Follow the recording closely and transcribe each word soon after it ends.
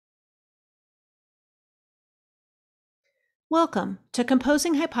Welcome to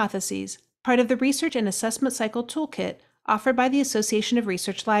Composing Hypotheses, part of the Research and Assessment Cycle Toolkit offered by the Association of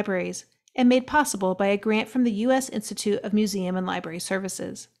Research Libraries and made possible by a grant from the U.S. Institute of Museum and Library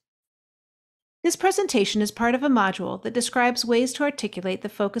Services. This presentation is part of a module that describes ways to articulate the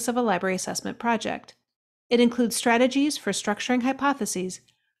focus of a library assessment project. It includes strategies for structuring hypotheses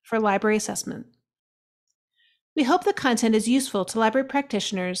for library assessment. We hope the content is useful to library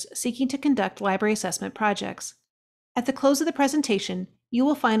practitioners seeking to conduct library assessment projects. At the close of the presentation, you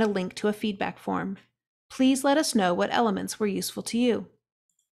will find a link to a feedback form. Please let us know what elements were useful to you.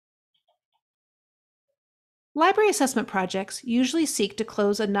 Library assessment projects usually seek to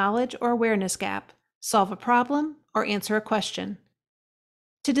close a knowledge or awareness gap, solve a problem, or answer a question.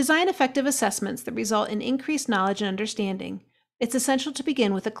 To design effective assessments that result in increased knowledge and understanding, it's essential to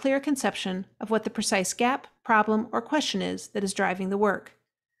begin with a clear conception of what the precise gap, problem, or question is that is driving the work.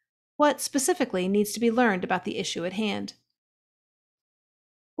 What specifically needs to be learned about the issue at hand?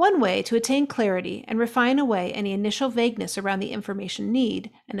 One way to attain clarity and refine away any initial vagueness around the information need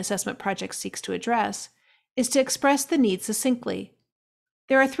an assessment project seeks to address is to express the need succinctly.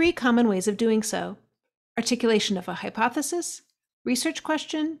 There are three common ways of doing so: articulation of a hypothesis, research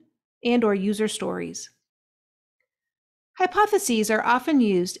question, and/or user stories. Hypotheses are often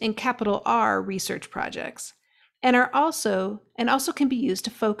used in capital R research projects and also can be used to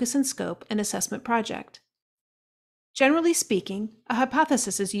focus and scope an assessment project. Generally speaking, a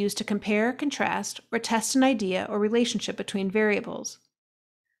hypothesis is used to compare, contrast, or test an idea or relationship between variables.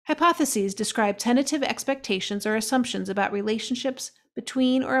 Hypotheses describe tentative expectations or assumptions about relationships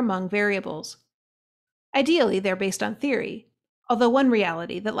between or among variables. Ideally, they're based on theory, although one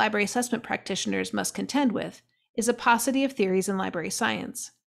reality that library assessment practitioners must contend with is a paucity of theories in library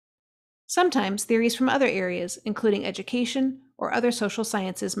science. Sometimes theories from other areas, including education or other social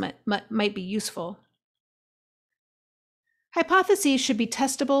sciences, might be useful. Hypotheses should be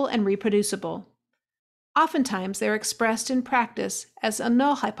testable and reproducible. Oftentimes, they're expressed in practice as a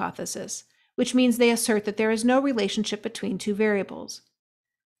null hypothesis, which means they assert that there is no relationship between two variables.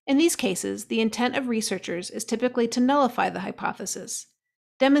 In these cases, the intent of researchers is typically to nullify the hypothesis,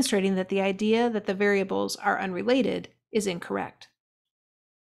 demonstrating that the idea that the variables are unrelated is incorrect.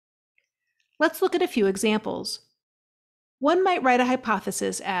 Let's look at a few examples. One might write a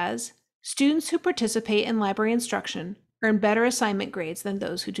hypothesis as, students who participate in library instruction earn better assignment grades than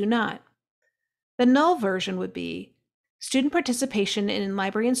those who do not. The null version would be, student participation in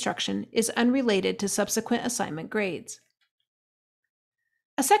library instruction is unrelated to subsequent assignment grades.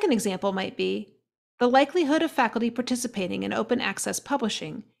 A second example might be, the likelihood of faculty participating in open access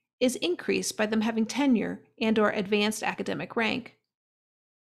publishing is increased by them having tenure and/or advanced academic rank.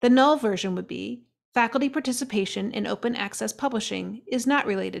 The null version would be, faculty participation in open access publishing is not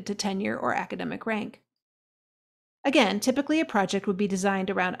related to tenure or academic rank. Again, typically a project would be designed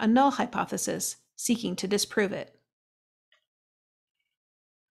around a null hypothesis, seeking to disprove it.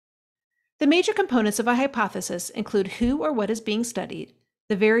 The major components of a hypothesis include who or what is being studied,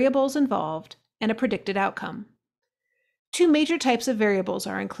 the variables involved, and a predicted outcome. Two major types of variables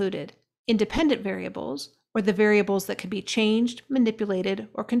are included: independent variables, or the variables that can be changed, manipulated,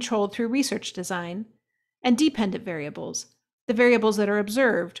 or controlled through research design, and dependent variables, the variables that are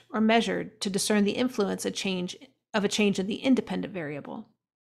observed or measured to discern the influence of a change in the independent variable.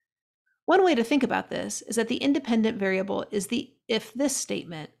 One way to think about this is that the independent variable is the if-this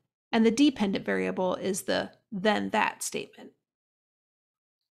statement, and the dependent variable is the then-that statement.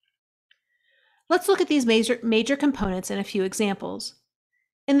 Let's look at these major components in a few examples.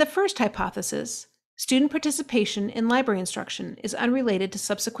 In the first hypothesis, student participation in library instruction is unrelated to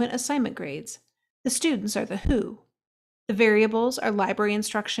subsequent assignment grades. The students are the who. The variables are library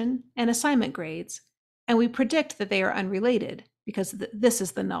instruction and assignment grades, and we predict that they are unrelated because this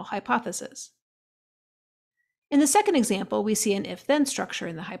is the null hypothesis. In the second example, we see an if-then structure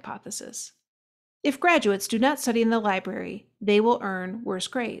in the hypothesis. If graduates do not study in the library, they will earn worse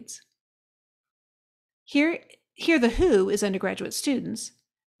grades. Here the who is undergraduate students,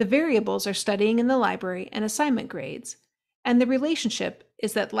 the variables are studying in the library and assignment grades, and the relationship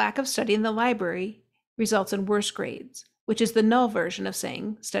is that lack of study in the library results in worse grades, which is the null version of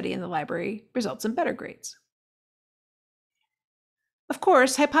saying study in the library results in better grades. Of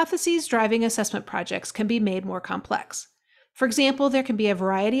course, hypotheses driving assessment projects can be made more complex. For example, there can be a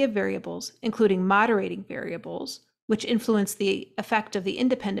variety of variables, including moderating variables, which influence the effect of the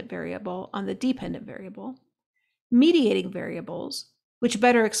independent variable on the dependent variable, mediating variables, which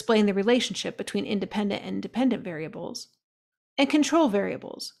better explain the relationship between independent and dependent variables, and control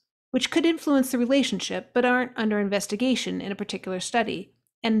variables, which could influence the relationship but aren't under investigation in a particular study,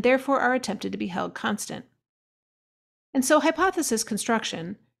 and therefore are attempted to be held constant. And so hypothesis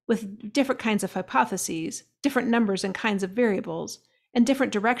construction, with different kinds of hypotheses, different numbers and kinds of variables, and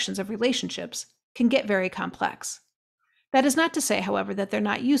different directions of relationships, can get very complex. That is not to say, however, that they're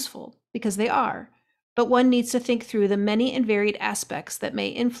not useful, because they are, but one needs to think through the many and varied aspects that may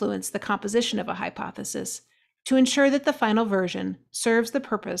influence the composition of a hypothesis to ensure that the final version serves the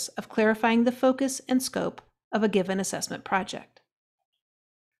purpose of clarifying the focus and scope of a given assessment project.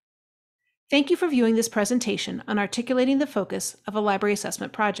 Thank you for viewing this presentation on articulating the focus of a library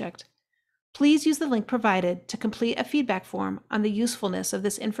assessment project. Please use the link provided to complete a feedback form on the usefulness of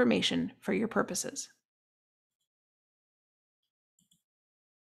this information for your purposes.